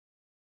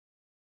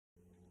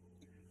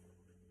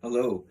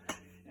Hello,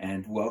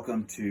 and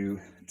welcome to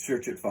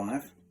Church at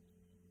 5.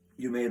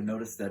 You may have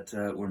noticed that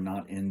we're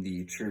not in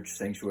the church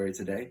sanctuary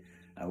today.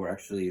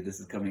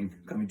 This is coming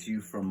to you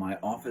from my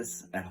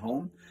office at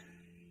home.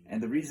 And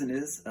the reason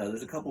is,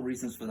 there's a couple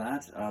reasons for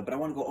that, but I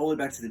want to go all the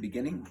way back to the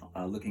beginning,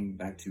 looking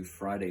back to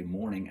Friday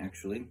morning,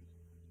 actually.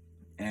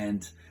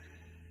 And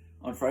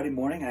on Friday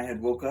morning, I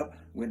had woke up,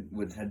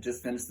 had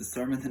just finished the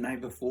sermon the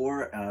night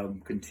before,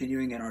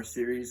 continuing in our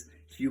series,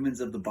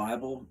 Humans of the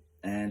Bible,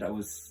 and I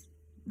was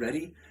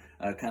ready,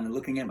 kind of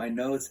looking at my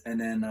notes, and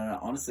then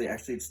honestly,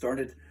 actually it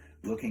started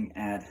looking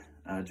at,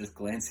 just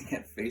glancing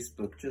at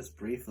Facebook just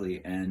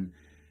briefly, and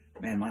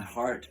man, my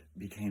heart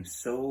became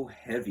so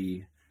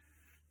heavy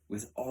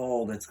with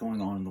all that's going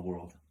on in the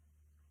world.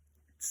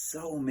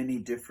 So many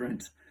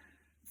different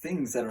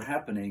things that are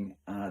happening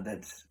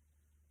that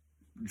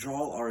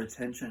draw our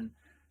attention,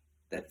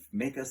 that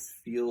make us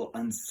feel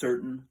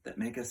uncertain, that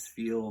make us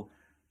feel,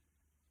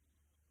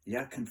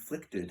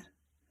 conflicted.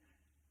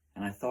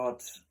 And I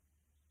thought,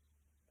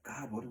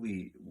 God, what do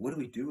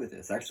we do with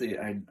this? Actually,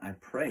 I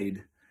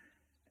prayed,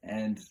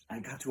 and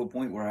I got to a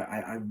point where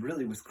I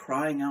really was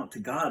crying out to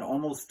God,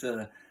 almost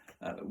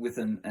with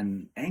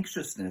an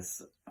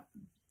anxiousness.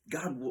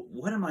 God,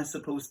 what am I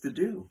supposed to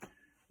do?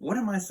 What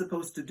am I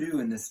supposed to do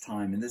in this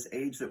time, in this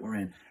age that we're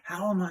in?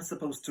 How am I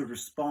supposed to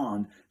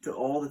respond to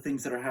all the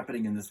things that are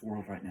happening in this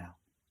world right now?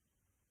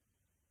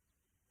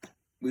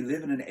 We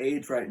live in an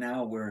age right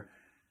now where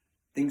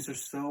things are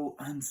so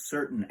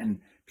uncertain and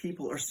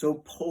people are so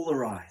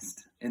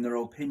polarized in their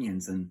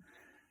opinions, and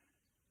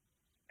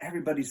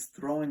everybody's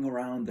throwing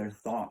around their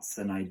thoughts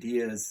and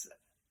ideas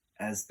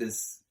as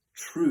this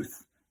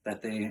truth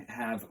that they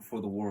have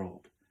for the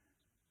world.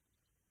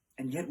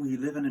 And yet we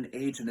live in an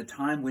age and a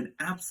time when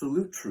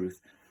absolute truth,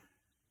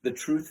 the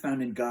truth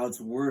found in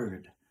God's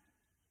word,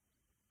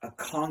 a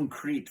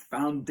concrete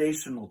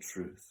foundational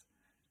truth,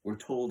 we're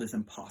told is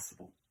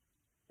impossible.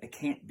 It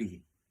can't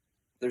be.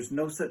 There's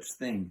no such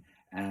thing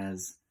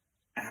as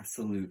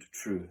absolute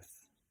truth.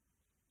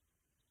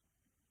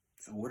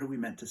 So what are we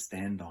meant to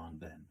stand on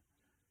then?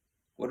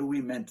 What are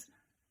we meant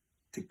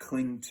to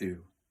cling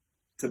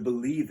to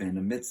believe in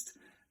amidst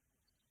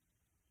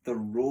the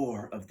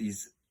roar of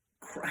these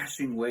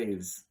crashing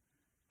waves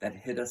that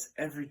hit us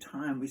every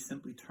time we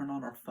simply turn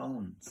on our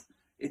phones?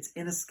 It's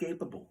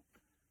inescapable.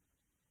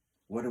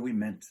 What are we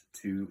meant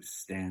to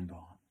stand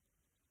on?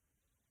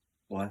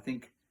 Well, I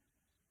think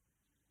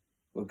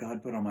what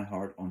God put on my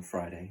heart on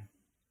Friday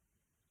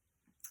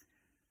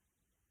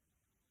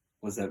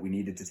was that we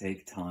needed to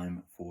take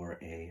time for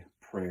a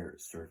prayer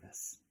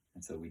service.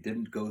 And so we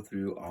didn't go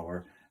through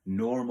our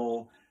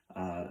normal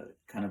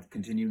kind of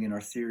continuing in our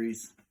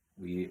series.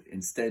 We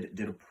instead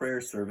did a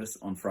prayer service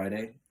on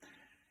Friday.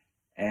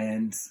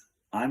 And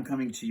I'm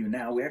coming to you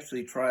now.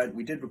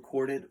 We did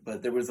record it,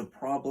 but there was a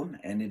problem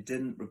and it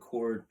didn't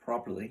record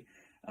properly.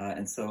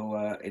 And so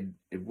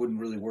it wouldn't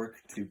really work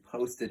to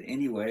post it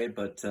anyway,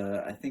 but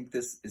I think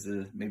this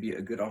is maybe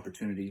a good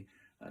opportunity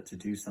to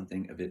do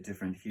something a bit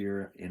different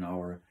here in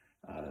our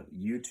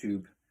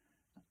YouTube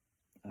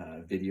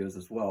videos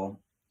as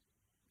well.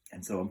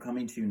 And so I'm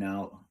coming to you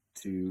now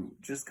to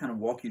just kind of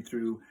walk you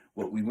through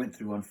what we went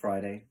through on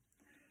Friday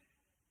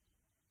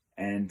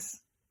and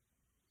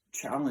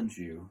challenge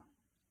you,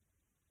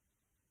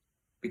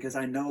 because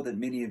I know that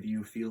many of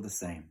you feel the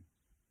same.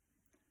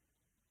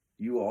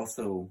 You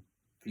also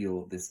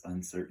feel this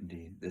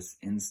uncertainty, this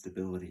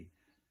instability,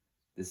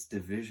 this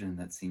division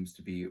that seems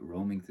to be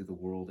roaming through the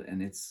world,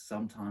 and it's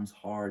sometimes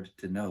hard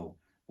to know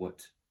what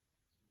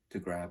to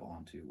grab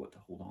onto, what to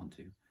hold on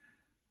to.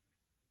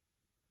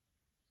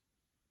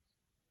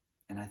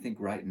 And I think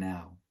right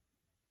now,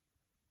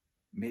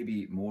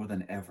 maybe more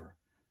than ever,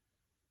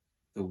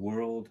 the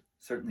world,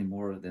 certainly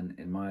more than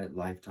in my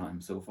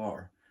lifetime so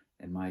far,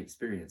 in my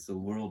experience, the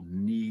world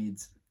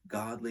needs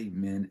godly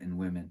men and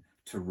women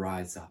to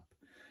rise up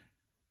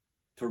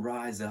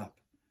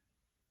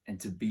and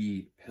to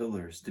be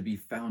pillars, to be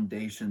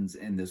foundations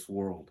in this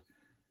world,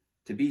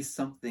 to be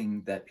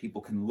something that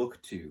people can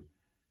look to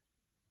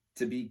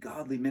be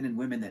godly men and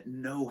women that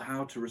know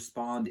how to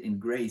respond in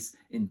grace,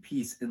 in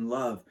peace, in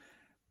love,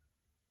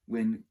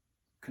 when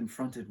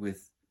confronted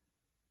with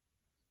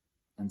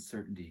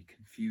uncertainty,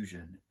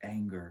 confusion,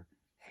 anger,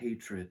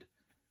 hatred,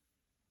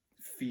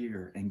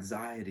 fear,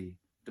 anxiety,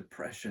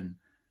 depression.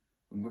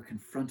 When we're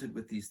confronted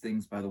with these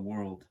things by the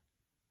world,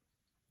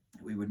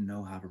 we would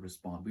know how to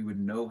respond. We would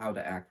know how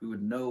to act. We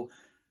would know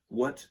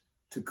what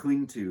to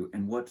cling to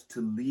and what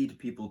to lead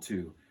people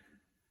to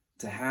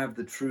have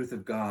the truth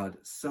of God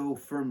so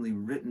firmly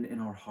written in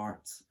our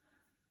hearts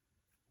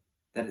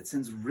that it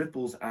sends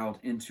ripples out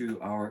into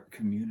our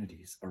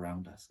communities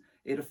around us.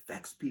 It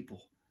affects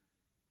people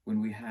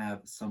when we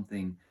have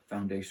something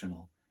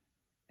foundational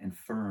and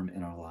firm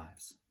in our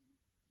lives.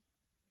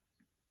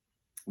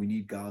 We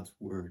need God's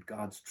word,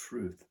 God's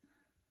truth,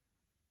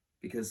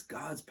 because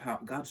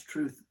God's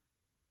truth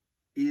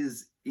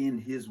is in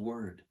his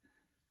word,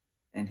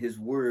 and his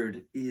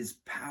word is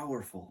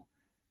powerful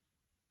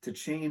to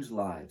change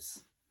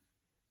lives.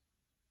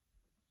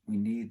 We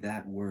need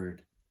that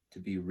word to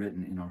be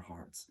written in our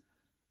hearts,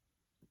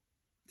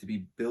 to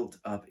be built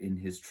up in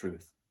his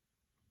truth.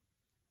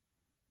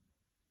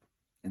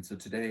 And so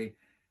today,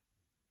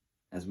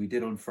 as we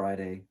did on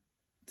Friday,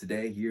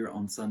 today here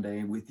on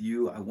Sunday with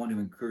you, I want to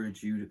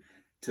encourage you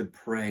to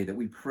pray, that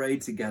we pray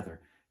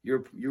together.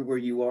 You're where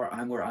you are,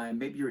 I'm where I am.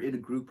 Maybe you're in a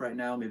group right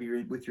now, maybe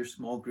you're with your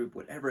small group,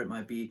 whatever it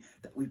might be,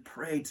 that we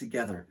pray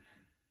together.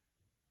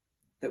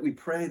 That we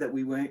pray that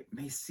we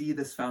may see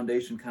this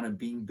foundation kind of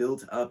being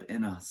built up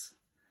in us.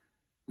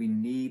 We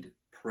need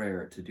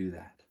prayer to do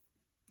that.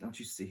 Don't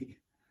you see?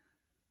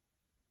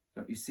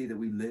 Don't you see that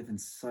we live in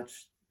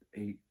such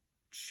a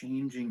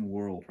changing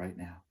world right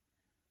now?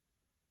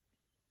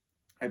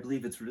 I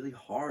believe it's really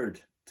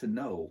hard to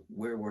know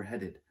where we're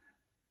headed.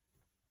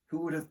 Who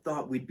would have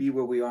thought we'd be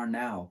where we are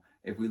now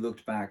if we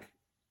looked back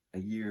a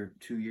year,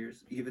 2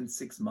 years, even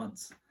 6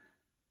 months?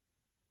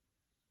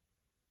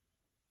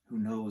 Who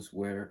knows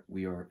where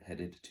we are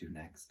headed to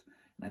next?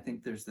 And I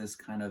think there's this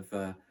kind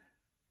of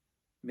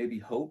maybe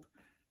hope.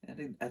 I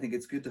think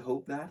it's good to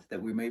hope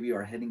that we maybe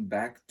are heading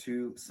back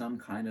to some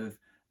kind of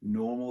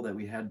normal that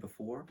we had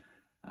before.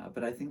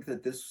 But I think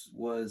that this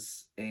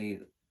was a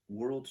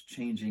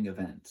world-changing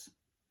event.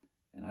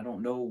 And I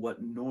don't know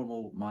what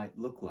normal might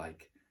look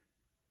like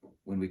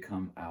when we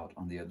come out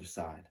on the other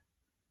side.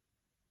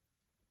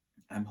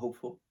 I'm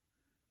hopeful,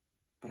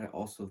 but I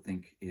also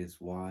think it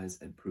is wise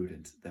and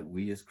prudent that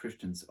we as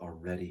Christians are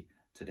ready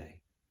today.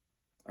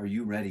 Are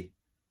you ready?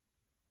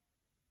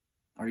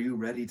 Are you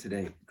ready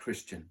today,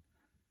 Christian?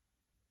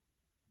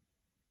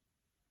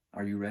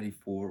 Are you ready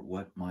for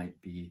what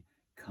might be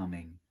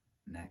coming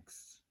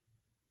next?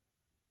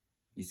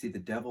 You see, the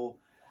devil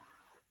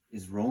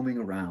is roaming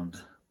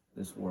around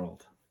this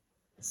world,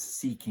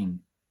 seeking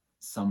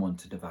someone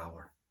to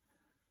devour.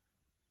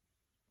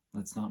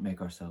 Let's not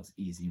make ourselves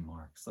easy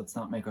marks. Let's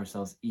not make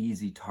ourselves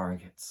easy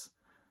targets.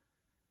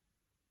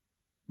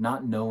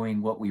 Not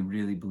knowing what we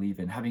really believe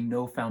in, having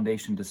no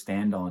foundation to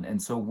stand on.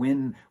 And so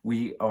when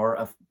we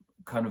are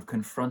kind of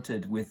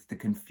confronted with the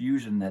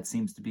confusion that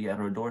seems to be at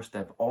our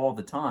doorstep all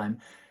the time,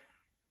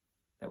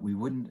 that we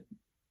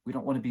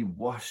don't want to be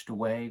washed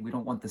away. We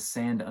don't want the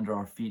sand under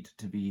our feet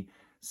to be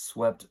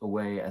swept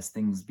away as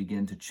things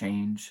begin to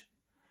change.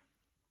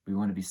 We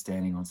want to be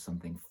standing on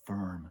something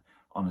firm,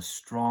 on a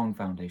strong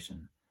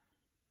foundation.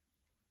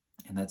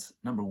 And that's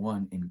number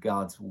one, in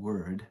God's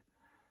word.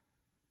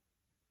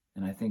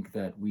 And I think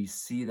that we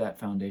see that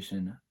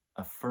foundation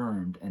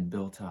affirmed and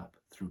built up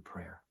through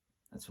prayer.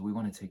 And so we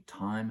want to take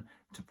time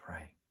to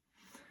pray.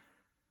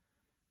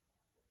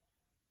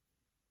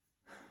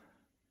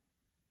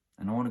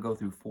 And I want to go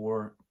through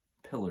 4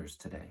 pillars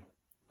today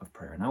of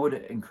prayer. And I would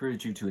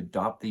encourage you to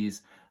adopt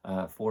these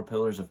 4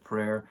 pillars of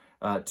prayer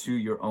to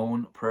your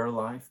own prayer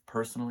life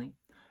personally.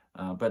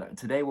 But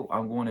today what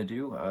I'm going to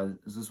do,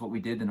 this is what we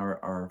did in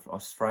our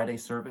Friday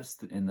service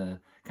in the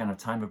kind of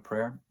time of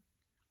prayer.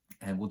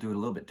 And we'll do it a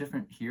little bit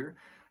different here.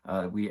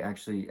 We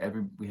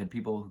had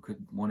people who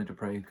wanted to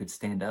pray, who could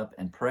stand up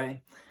and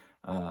pray.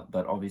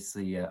 But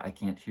obviously I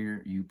can't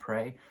hear you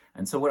pray.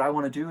 And so what I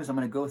want to do is I'm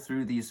going to go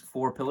through these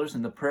 4 pillars,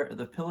 and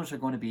the pillars are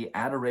going to be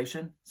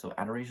adoration, so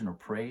adoration or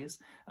praise,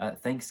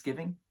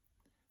 thanksgiving,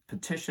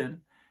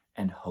 petition,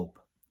 and hope,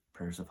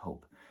 prayers of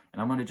hope.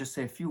 And I'm going to just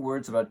say a few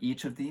words about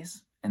each of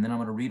these, and then I'm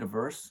going to read a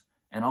verse,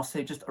 and I'll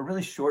say just a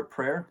really short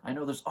prayer. I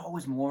know there's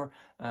always more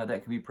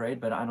that can be prayed,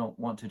 but I don't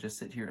want to just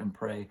sit here and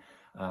pray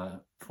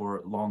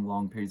for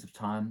long periods of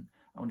time.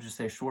 I want to just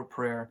say a short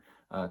prayer,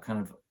 kind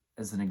of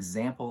as an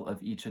example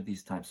of each of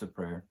these types of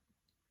prayer.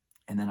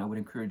 And then I would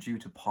encourage you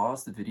to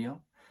pause the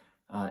video.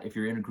 If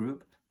you're in a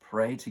group,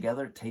 pray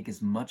together. Take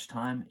as much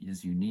time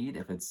as you need,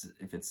 if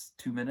it's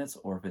 2 minutes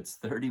or if it's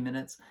 30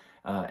 minutes,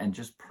 and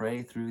just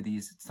pray through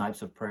these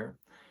types of prayer.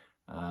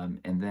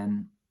 And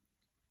then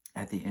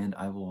at the end,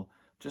 I will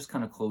just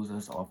kind of close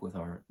us off with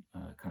our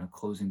kind of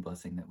closing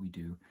blessing that we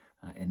do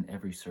in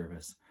every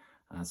service.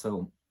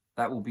 So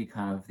that will be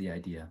kind of the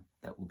idea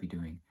that we'll be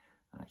doing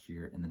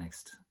here in the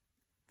next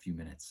few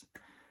minutes.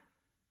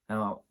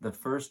 Now, the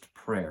first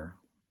prayer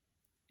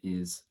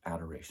is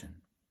adoration.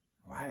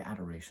 Why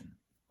adoration?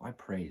 Why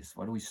praise?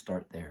 Why do we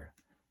start there?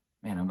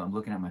 Man, I'm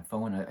looking at my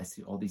phone. I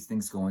see all these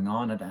things going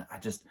on, and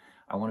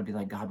I want to be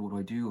like, God, what do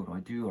I do? What do I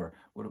do? Or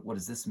what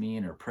does this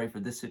mean? Or pray for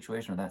this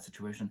situation or that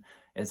situation.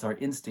 It's our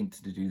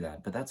instinct to do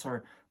that, but that's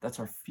our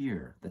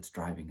fear that's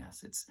driving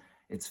us.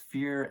 It's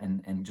fear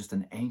and just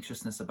an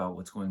anxiousness about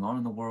what's going on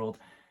in the world,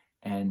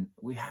 and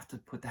we have to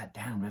put that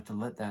down. We have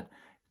to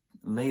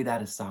lay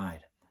that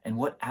aside. And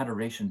what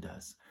adoration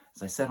does,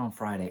 as I said on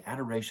Friday,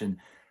 adoration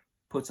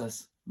puts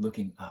us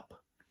looking up.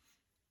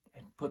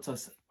 It puts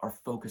our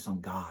focus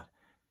on God.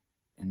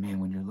 And man,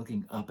 when you're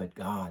looking up at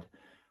God,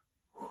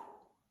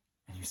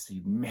 and you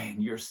see,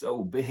 man, you're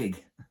so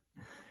big.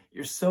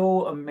 You're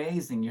so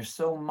amazing. You're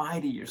so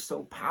mighty. You're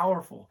so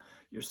powerful.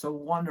 You're so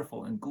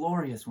wonderful and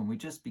glorious. When we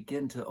just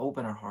begin to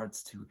open our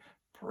hearts to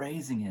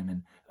praising him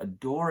and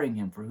adoring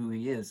him for who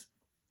he is,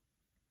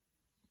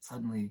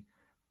 suddenly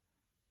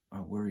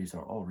our worries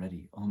are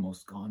already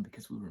almost gone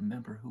because we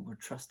remember who we're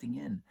trusting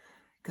in.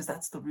 Because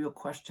that's the real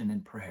question in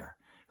prayer.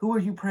 Who are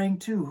you praying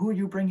to? Who are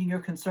you bringing your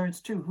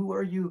concerns to? Who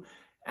are you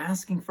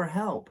asking for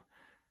help?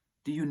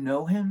 Do you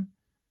know him?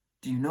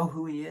 Do you know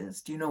who he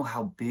is? Do you know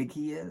how big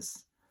he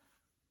is?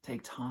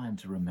 Take time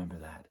to remember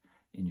that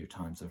in your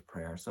times of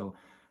prayer. So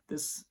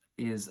this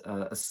is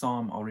a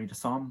psalm. I'll read a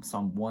psalm,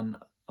 Psalm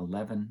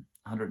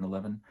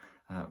 111,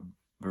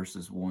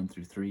 verses 1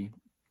 through 3. It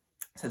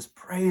says,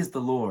 "Praise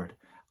the Lord.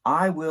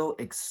 I will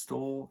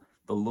extol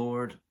the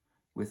Lord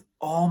with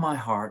all my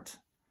heart,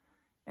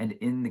 and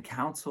in the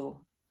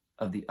council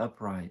of the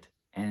upright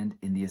and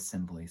in the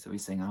assembly." So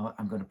he's saying,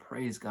 I'm going to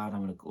praise God.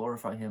 I'm going to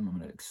glorify him. I'm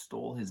going to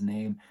extol his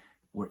name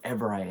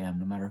wherever I am,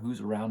 no matter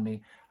who's around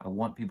me. I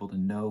want people to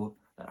know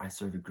that I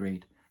serve a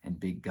great and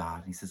big God.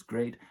 And he says,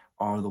 great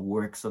are the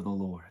works of the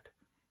Lord.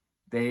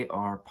 They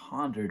are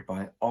pondered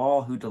by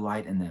all who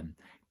delight in them.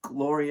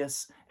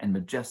 Glorious and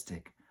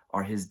majestic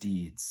are his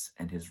deeds,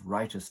 and his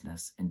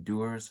righteousness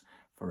endures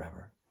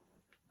forever.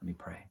 Let me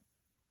pray.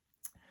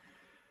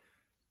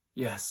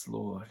 Yes,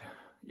 Lord.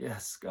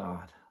 Yes,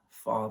 God.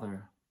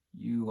 Father,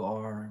 you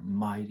are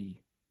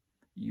mighty.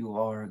 You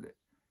are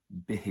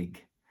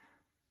big.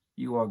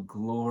 You are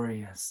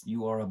glorious.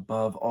 You are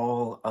above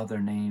all other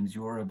names.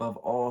 You are above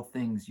all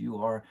things.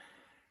 You are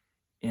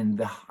in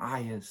the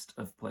highest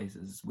of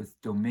places with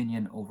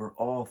dominion over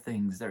all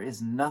things. There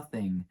is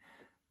nothing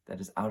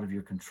that is out of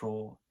your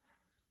control.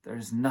 There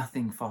is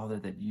nothing, Father,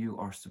 that you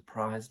are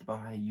surprised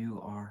by.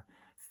 You are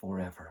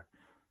forever.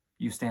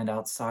 You stand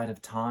outside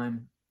of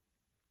time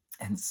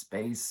and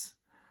space.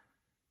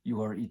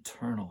 You are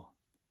eternal.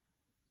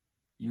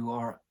 You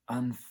are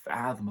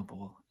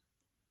unfathomable.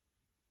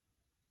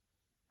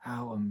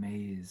 How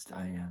amazed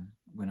I am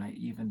when I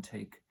even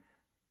take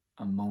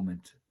a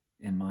moment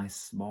in my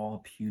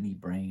small, puny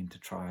brain to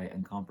try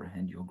and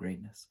comprehend your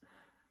greatness.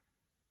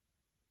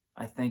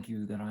 I thank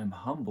you that I'm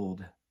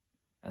humbled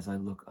as I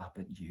look up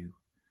at you.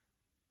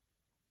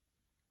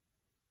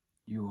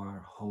 You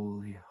are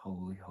holy,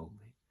 holy,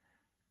 holy.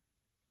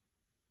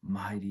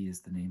 Mighty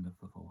is the name of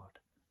the Lord.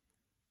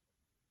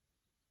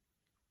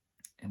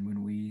 And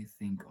when we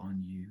think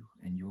on you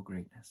and your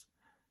greatness,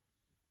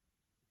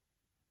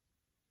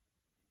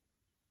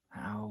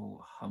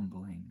 how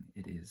humbling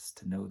it is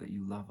to know that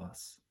you love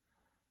us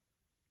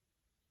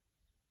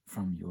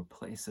from your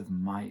place of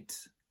might,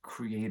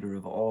 creator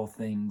of all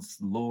things,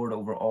 Lord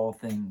over all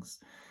things,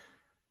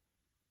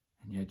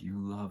 and yet you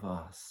love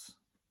us.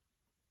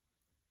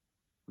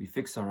 We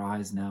fix our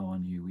eyes now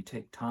on you. We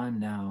take time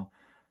now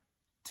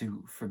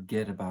to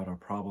forget about our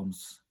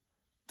problems,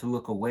 to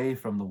look away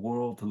from the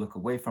world, to look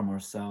away from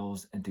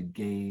ourselves, and to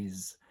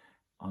gaze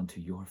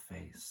onto your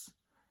face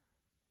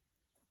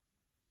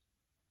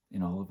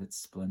in all of its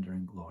splendor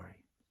and glory.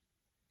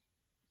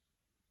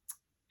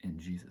 In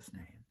Jesus'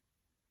 name,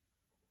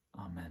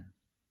 amen.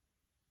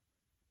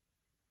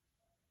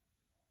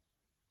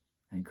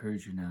 I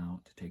encourage you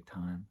now to take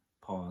time,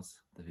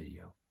 pause the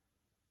video,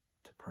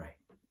 to pray.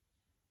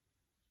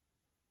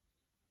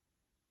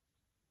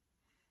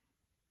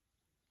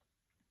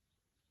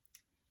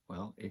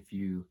 Well, if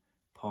you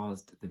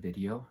paused the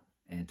video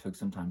and took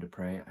some time to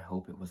pray, I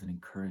hope it was an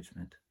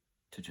encouragement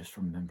to just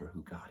remember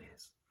who God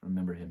is,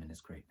 remember him and his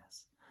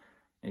greatness.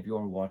 If you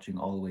are watching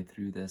all the way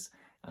through this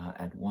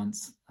at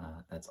once,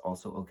 that's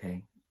also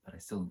okay, but I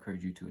still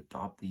encourage you to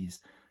adopt these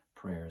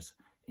prayers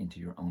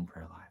into your own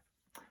prayer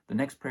life. The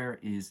next prayer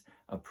is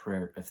a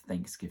prayer of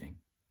thanksgiving.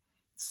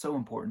 It's so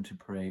important to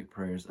pray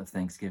prayers of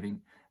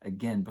thanksgiving.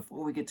 Again,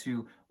 before we get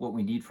to what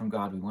we need from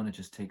God, we want to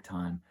just take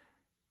time.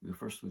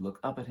 First, we look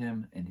up at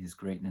him and his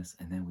greatness,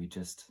 and then we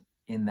just,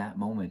 in that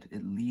moment,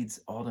 it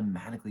leads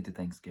automatically to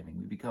thanksgiving.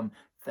 We become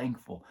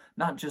thankful,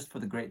 not just for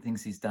the great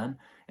things he's done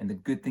and the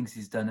good things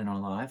he's done in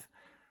our life,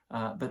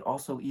 but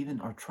also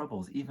even our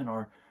troubles, even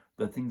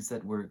the things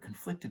that we're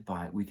conflicted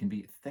by, we can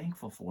be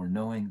thankful for,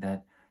 knowing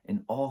that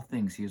in all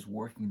things he is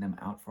working them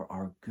out for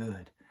our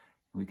good.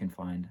 We can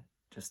find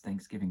just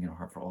thanksgiving in our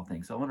heart for all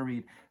things. So I want to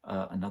read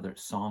another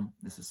psalm.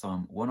 This is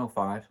Psalm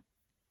 105,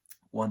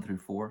 1 through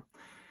 4.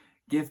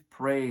 Give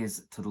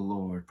praise to the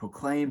Lord,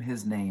 proclaim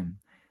his name,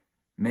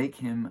 make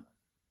him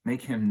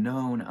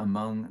known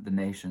among the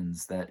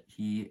nations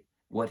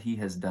what he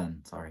has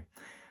done.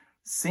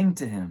 Sing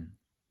to him,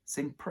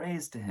 sing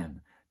praise to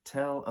him,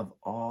 tell of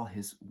all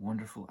his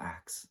wonderful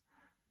acts.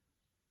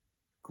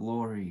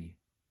 Glory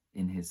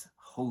in his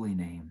holy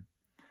name.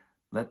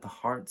 Let the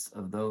hearts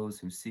of those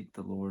who seek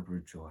the Lord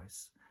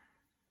rejoice.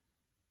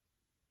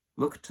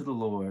 Look to the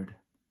Lord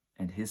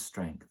and his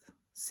strength.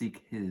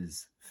 Seek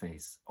his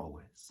face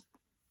always.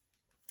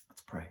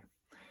 Let's pray.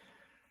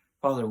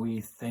 Father, we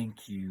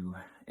thank you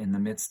in the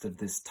midst of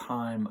this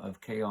time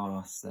of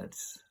chaos that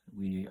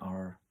we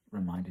are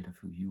reminded of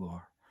who you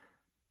are,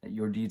 that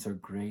your deeds are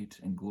great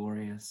and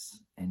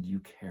glorious and you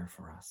care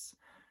for us.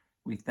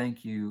 We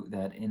thank you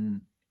that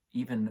in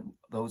even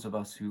those of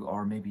us who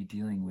are maybe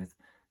dealing with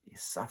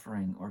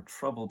suffering or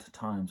troubled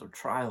times or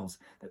trials,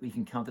 that we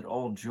can count it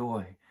all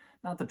joy,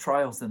 not the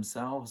trials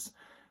themselves,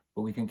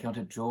 But we can count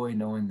it joy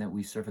knowing that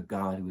we serve a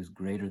God who is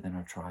greater than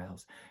our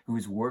trials, who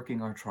is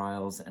working our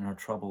trials and our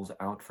troubles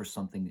out for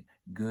something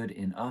good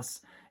in us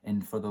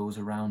and for those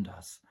around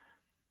us.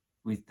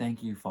 We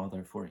thank you,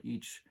 Father, for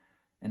each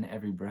and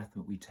every breath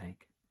that we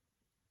take,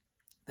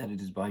 that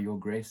it is by your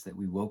grace that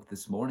we woke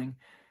this morning,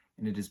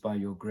 and it is by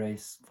your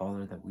grace,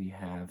 Father, that we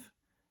have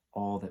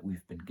all that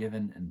we've been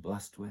given and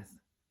blessed with.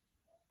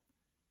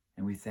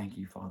 And we thank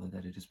you, Father,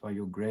 that it is by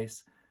your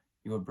grace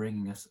you are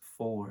bringing us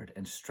forward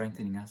and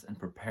strengthening us and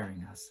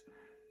preparing us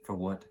for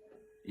what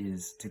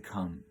is to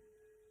come.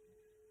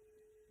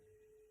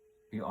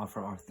 We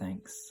offer our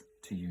thanks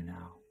to you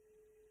now.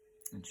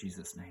 In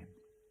Jesus' name,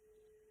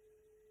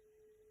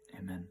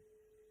 amen.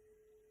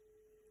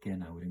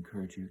 Again, I would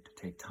encourage you to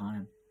take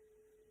time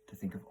to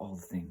think of all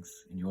the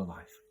things in your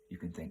life you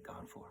can thank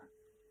God for.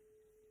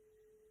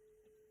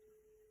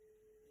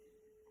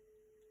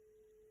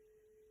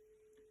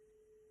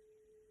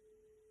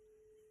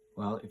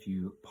 Well, if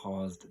you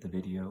paused the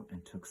video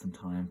and took some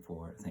time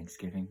for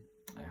Thanksgiving,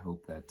 I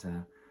hope that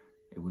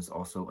it was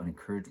also an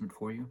encouragement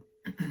for you.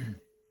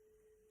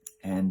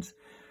 And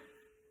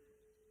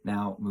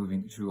now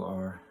moving to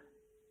our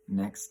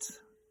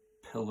next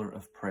pillar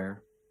of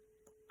prayer,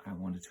 I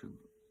wanted to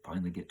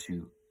finally get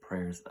to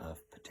prayers of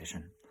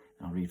petition.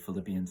 And I'll read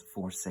Philippians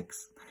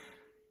 4:6.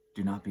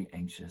 Do not be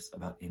anxious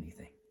about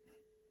anything,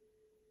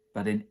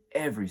 but in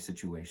every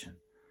situation,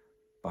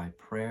 by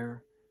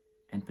prayer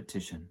and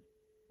petition,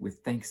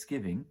 with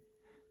thanksgiving,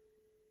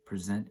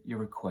 present your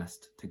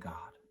request to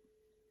God.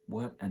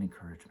 What an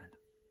encouragement.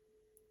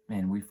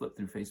 Man, we flip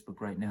through Facebook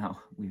right now.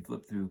 We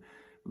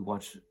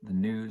watch the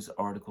news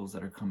articles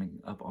that are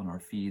coming up on our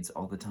feeds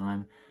all the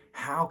time.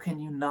 How can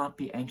you not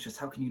be anxious?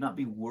 How can you not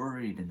be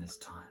worried in this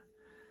time?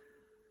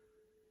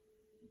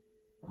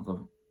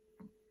 Although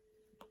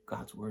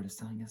God's word is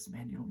telling us,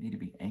 man, you don't need to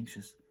be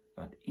anxious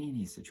about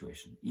any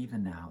situation,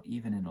 even now,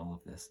 even in all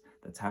of this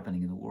that's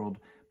happening in the world,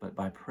 but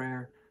by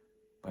prayer,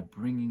 by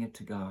bringing it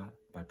to God,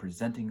 by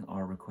presenting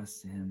our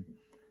requests to him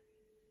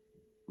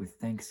with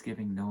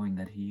thanksgiving, knowing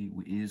that he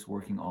is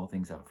working all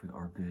things out for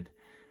our good,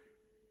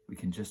 we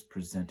can just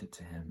present it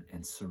to him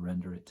and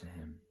surrender it to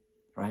him,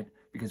 right?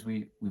 Because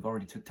we've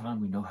already took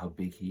time. We know how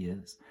big he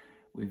is.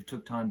 We've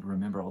took time to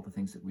remember all the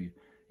things that we've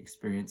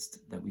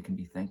experienced that we can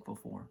be thankful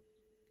for.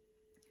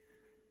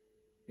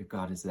 If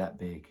God is that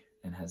big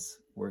and has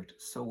worked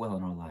so well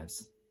in our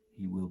lives,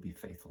 he will be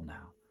faithful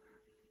now.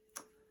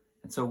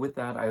 And so with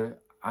that,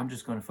 I'm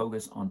just going to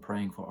focus on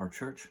praying for our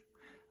church,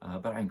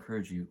 but I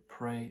encourage you,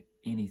 pray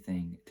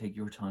anything. Take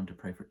your time to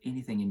pray for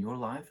anything in your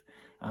life,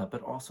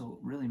 but also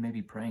really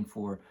maybe praying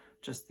for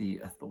just the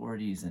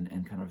authorities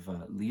and kind of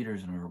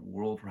leaders in our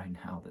world right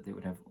now, that they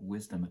would have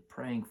wisdom,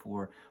 praying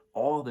for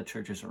all the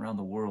churches around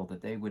the world,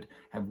 that they would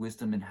have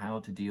wisdom in how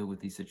to deal with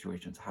these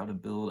situations, how to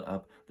build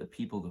up the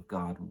people of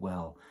God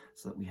well,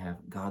 so that we have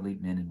godly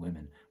men and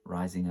women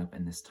rising up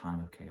in this time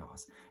of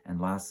chaos.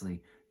 And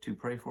lastly, to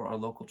pray for our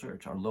local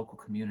church, our local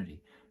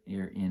community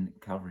here in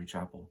Calvary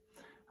Chapel,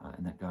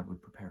 and that God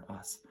would prepare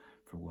us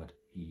for what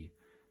he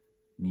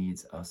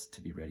needs us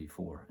to be ready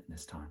for in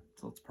this time.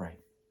 So let's pray.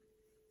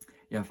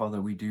 Yeah, Father,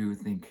 we do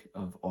think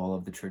of all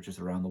of the churches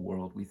around the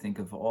world. We think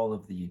of all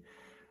of the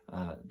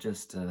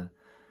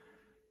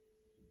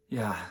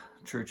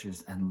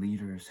churches and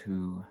leaders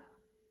who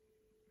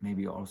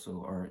maybe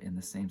also are in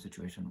the same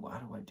situation. What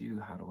do I do?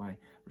 How do I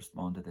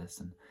respond to this?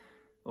 And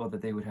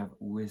that they would have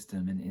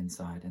wisdom and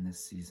insight in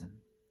this season.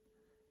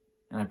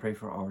 And I pray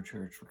for our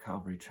church, for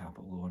Calvary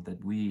Chapel, Lord,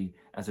 that we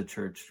as a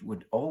church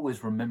would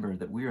always remember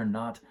that we are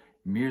not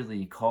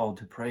merely called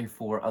to pray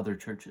for other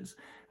churches,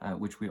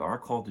 which we are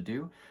called to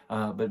do,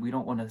 but we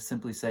don't want to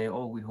simply say,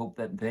 oh, we hope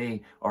that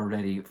they are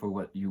ready for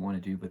what you want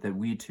to do, but that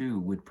we too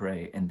would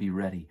pray and be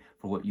ready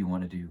for what you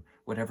want to do,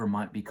 whatever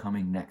might be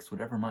coming next,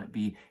 whatever might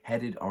be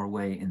headed our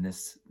way in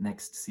this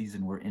next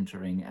season we're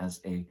entering as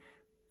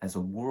a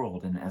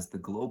world and as the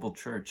global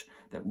church,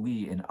 that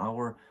we in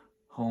our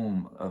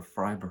home of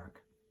Freiburg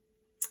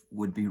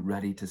would be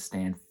ready to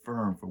stand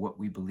firm for what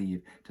we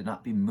believe, to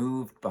not be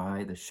moved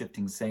by the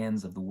shifting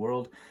sands of the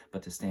world,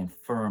 but to stand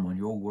firm on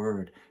your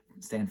word,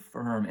 stand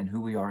firm in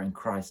who we are in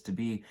Christ, to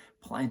be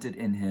planted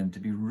in him, to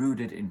be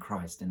rooted in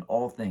Christ in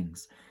all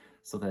things,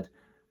 so that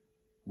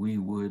we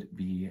would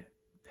be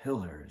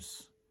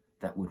pillars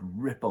that would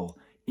ripple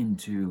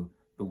into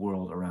the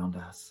world around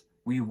us.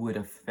 We would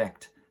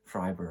affect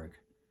Freiburg,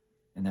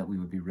 and that we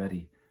would be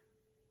ready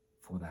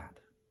for that.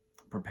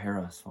 Prepare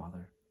us,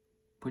 Father.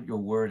 Put your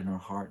word in our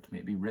heart. May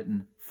it be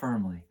written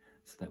firmly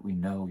so that we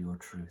know your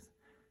truth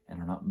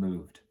and are not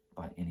moved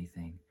by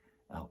anything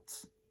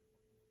else.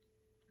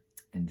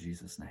 In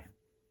Jesus' name,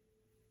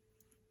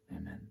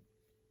 amen.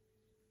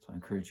 So I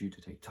encourage you to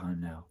take time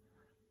now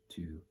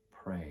to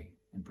pray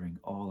and bring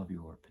all of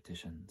your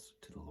petitions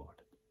to the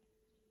Lord.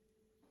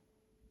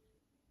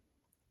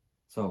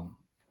 So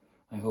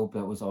I hope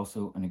that was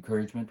also an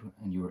encouragement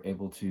and you were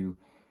able to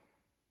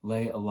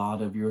lay a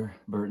lot of your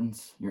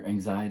burdens, your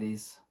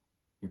anxieties,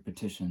 your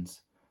petitions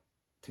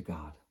to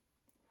God.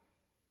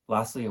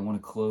 Lastly, I want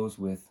to close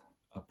with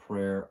a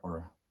prayer,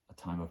 or a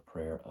time of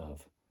prayer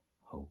of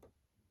hope.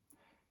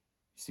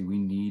 You see, we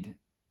need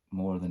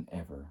more than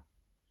ever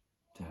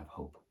to have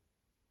hope.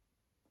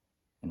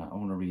 And I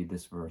want to read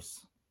this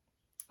verse,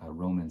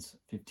 Romans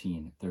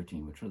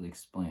 15:13, which really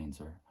explains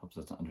or helps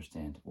us to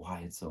understand why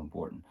it's so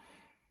important.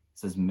 It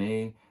says,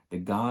 "May the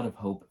God of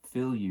hope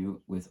fill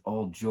you with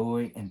all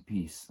joy and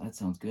peace." That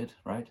sounds good,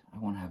 right? I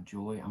want to have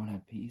joy. I want to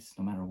have peace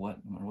no matter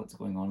what, no matter what's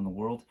going on in the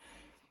world.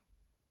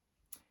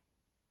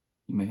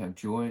 You may have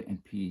joy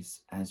and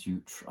peace as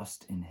you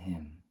trust in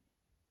him.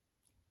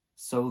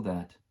 So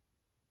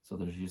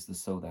there's just the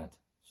so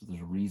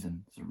there's a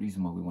reason. There's a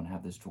reason why we want to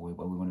have this joy,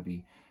 why we want to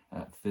be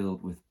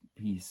filled with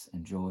peace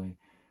and joy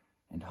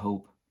and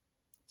hope,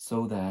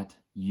 so that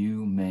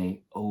you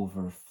may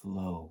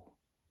overflow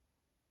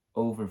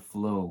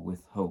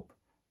with hope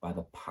by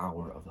the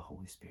power of the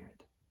Holy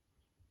Spirit.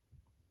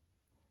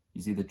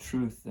 You see, the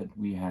truth that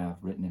we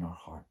have written in our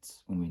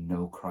hearts when we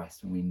know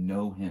Christ, when we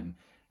know him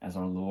as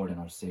our Lord and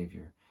our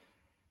Savior,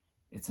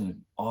 it's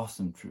an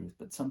awesome truth,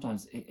 but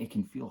sometimes it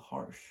can feel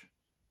harsh.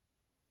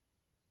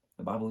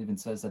 The Bible even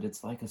says that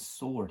it's like a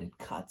sword. It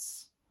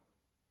cuts,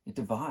 it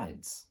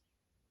divides.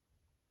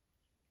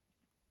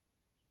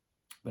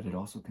 But it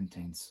also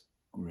contains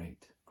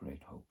great,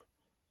 great hope.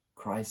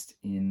 Christ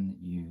in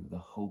you, the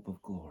hope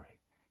of glory.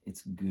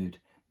 It's good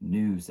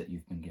news that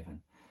you've been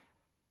given.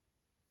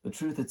 The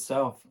truth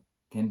itself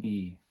can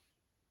be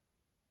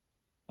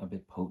a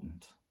bit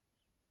potent,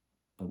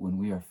 but when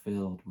we are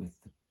filled with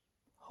the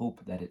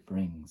hope that it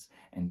brings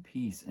and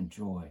peace and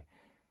joy,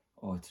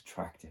 oh, it's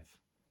attractive.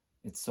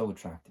 It's so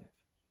attractive.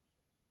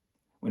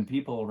 When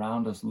people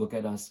around us look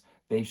at us,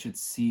 they should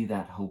see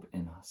that hope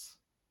in us.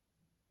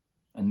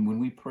 And when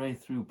we pray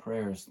through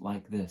prayers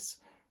like this,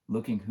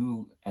 looking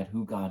at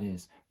who God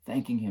is,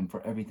 thanking him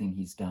for everything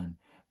he's done,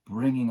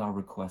 bringing our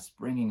requests,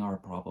 bringing our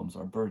problems,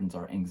 our burdens,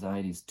 our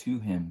anxieties to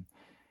him,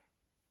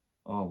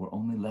 oh, we're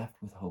only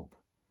left with hope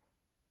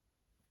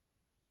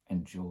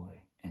and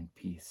joy and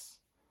peace.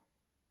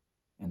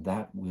 And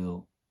that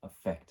will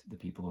affect the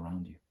people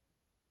around you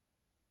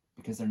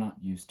because they're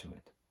not used to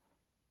it.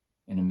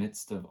 In the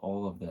midst of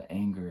all of the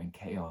anger and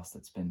chaos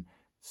that's been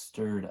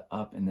stirred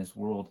up in this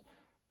world,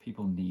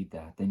 people need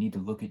that. They need to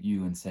look at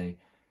you and say,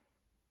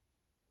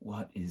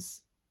 what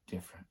is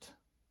different?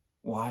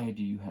 Why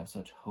do you have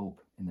such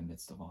hope in the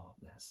midst of all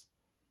of this?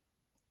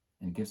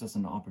 And it gives us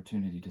an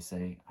opportunity to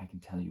say, I can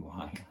tell you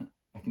why.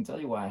 I can tell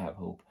you why I have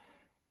hope.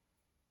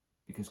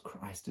 Because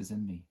Christ is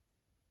in me.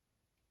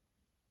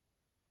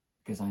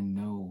 Because I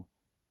know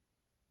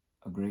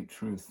a great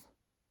truth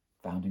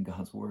found in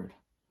God's word.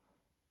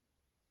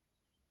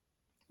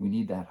 We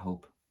need that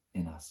hope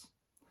in us.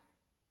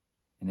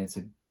 And it's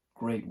a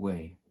great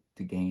way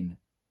to gain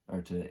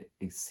or to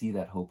see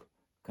that hope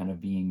kind of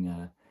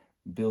being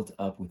built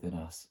up within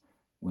us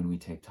when we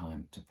take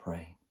time to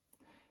pray.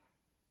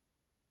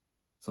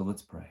 So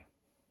let's pray.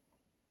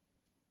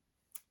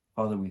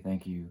 Father, we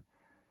thank you.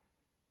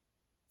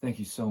 Thank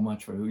you so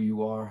much for who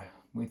you are.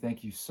 We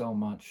thank you so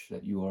much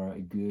that you are a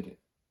good,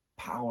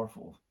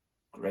 powerful,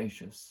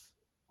 gracious,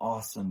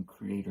 awesome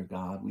creator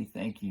God. We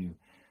thank you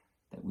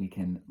that we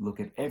can look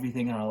at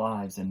everything in our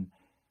lives and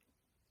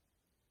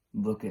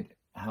look at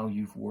how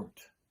you've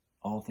worked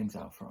all things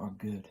out for our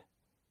good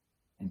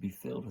and be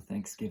filled with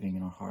thanksgiving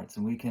in our hearts.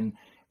 And we can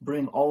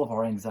bring all of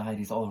our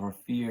anxieties, all of our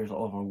fears,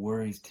 all of our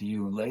worries to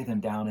you and lay them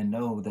down and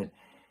know that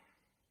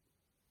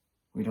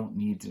we don't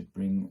need to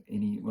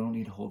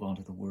hold on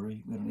to the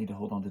worry. We don't need to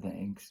hold on to the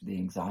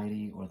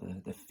anxiety or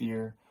the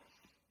fear.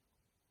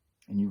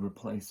 And you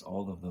replace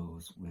all of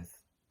those with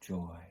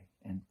joy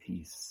and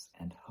peace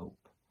and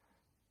hope.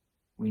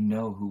 We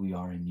know who we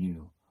are in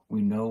you.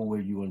 We know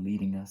where you are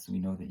leading us. We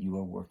know that you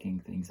are working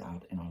things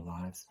out in our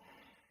lives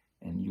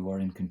and you are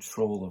in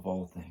control of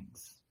all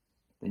things.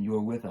 That you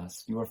are with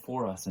us. You are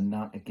for us and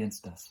not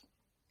against us.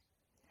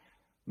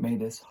 May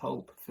this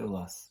hope fill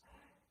us,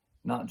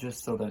 not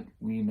just so that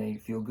we may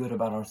feel good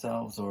about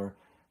ourselves or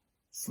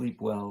sleep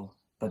well,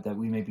 but that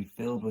we may be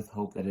filled with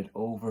hope that it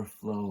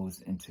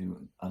overflows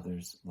into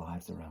others'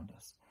 lives around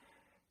us,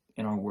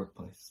 in our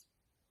workplace,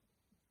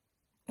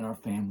 in our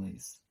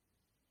families,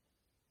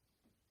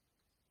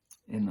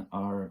 in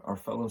our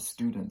fellow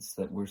students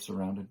that we're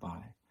surrounded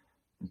by,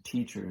 and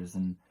teachers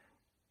and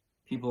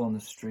people on the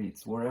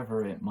streets,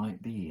 wherever it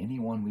might be,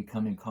 anyone we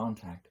come in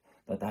contact,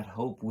 that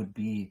hope would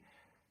be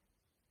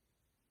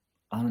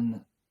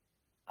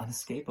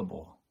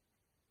unescapable.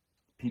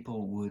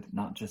 People would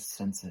not just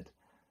sense it,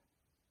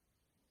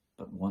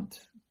 but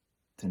want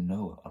to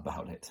know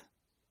about it.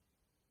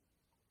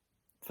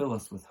 Fill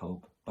us with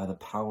hope by the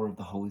power of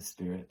the Holy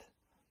Spirit,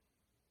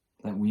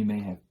 that we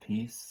may have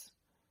peace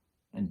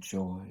and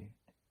joy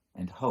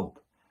and hope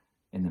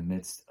in the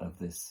midst of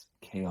this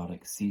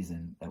chaotic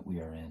season that we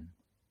are in,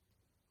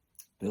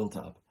 built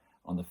up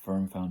on the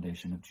firm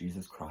foundation of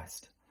Jesus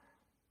Christ,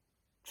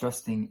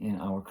 trusting in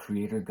our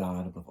Creator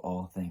God above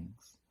all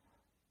things.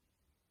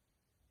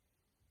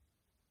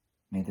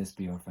 May this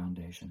be our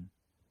foundation.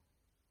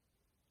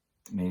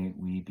 May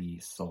we be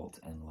salt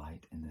and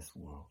light in this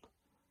world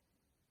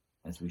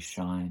as we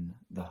shine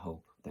the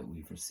hope that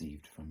we've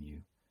received from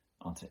you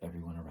onto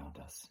everyone around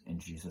us. In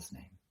Jesus'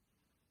 name,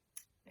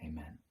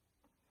 amen.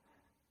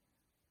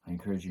 I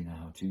encourage you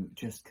now to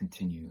just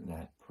continue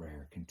that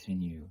prayer.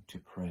 Continue to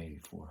pray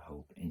for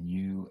hope in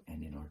you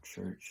and in our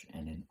church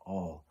and in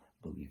all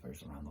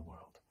believers around the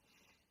world.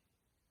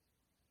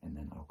 And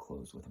then I'll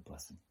close with a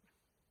blessing.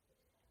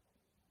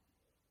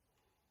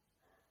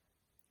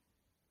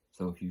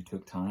 So if you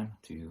took time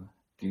to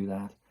do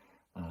that,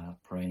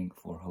 praying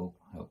for hope,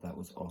 I hope that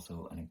was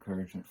also an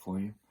encouragement for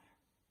you.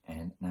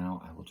 And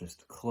now I will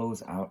just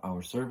close out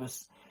our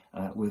service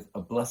with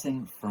a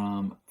blessing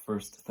from 1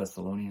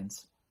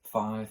 Thessalonians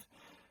 5,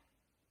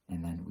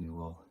 and then we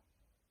will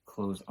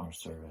close our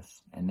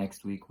service. And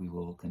next week we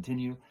will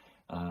continue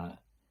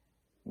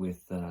with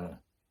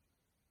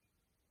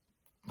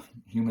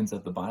Humans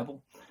of the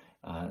Bible,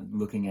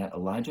 looking at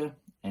Elijah.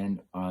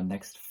 And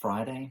next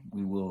Friday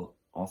we will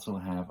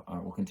also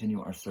we'll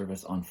continue our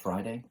service on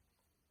Friday.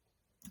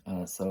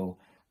 So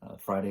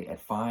Friday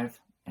at 5,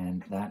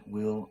 and that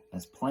will,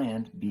 as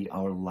planned, be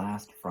our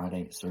last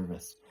Friday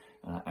service.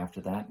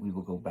 After that, we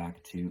will go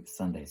back to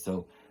Sunday.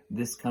 So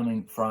this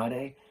coming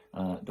Friday,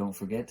 don't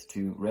forget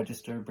to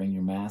register, bring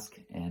your mask,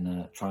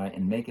 and try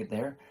and make it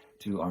there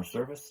to our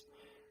service.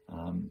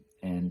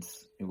 And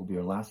it will be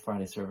our last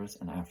Friday service,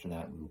 and after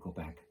that, we will go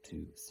back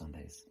to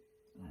Sundays.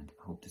 And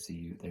I hope to see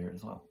you there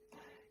as well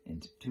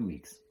in 2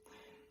 weeks.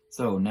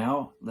 So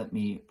now let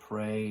me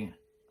pray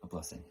a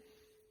blessing.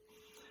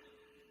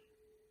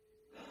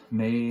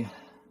 May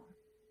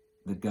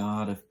the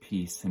God of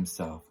peace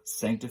himself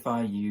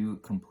sanctify you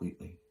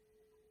completely.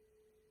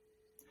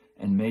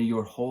 And may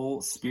your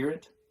whole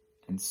spirit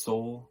and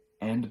soul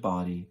and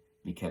body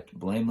be kept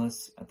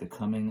blameless at the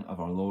coming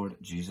of our Lord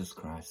Jesus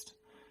Christ.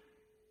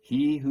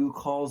 He who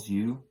calls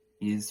you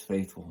is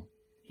faithful.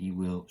 He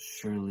will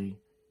surely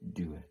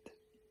do it.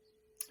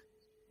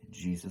 In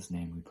Jesus'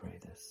 name we pray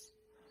this.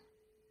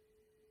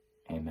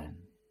 Amen.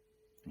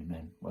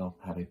 Amen. Well,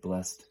 have a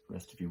blessed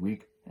rest of your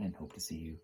week and hope to see you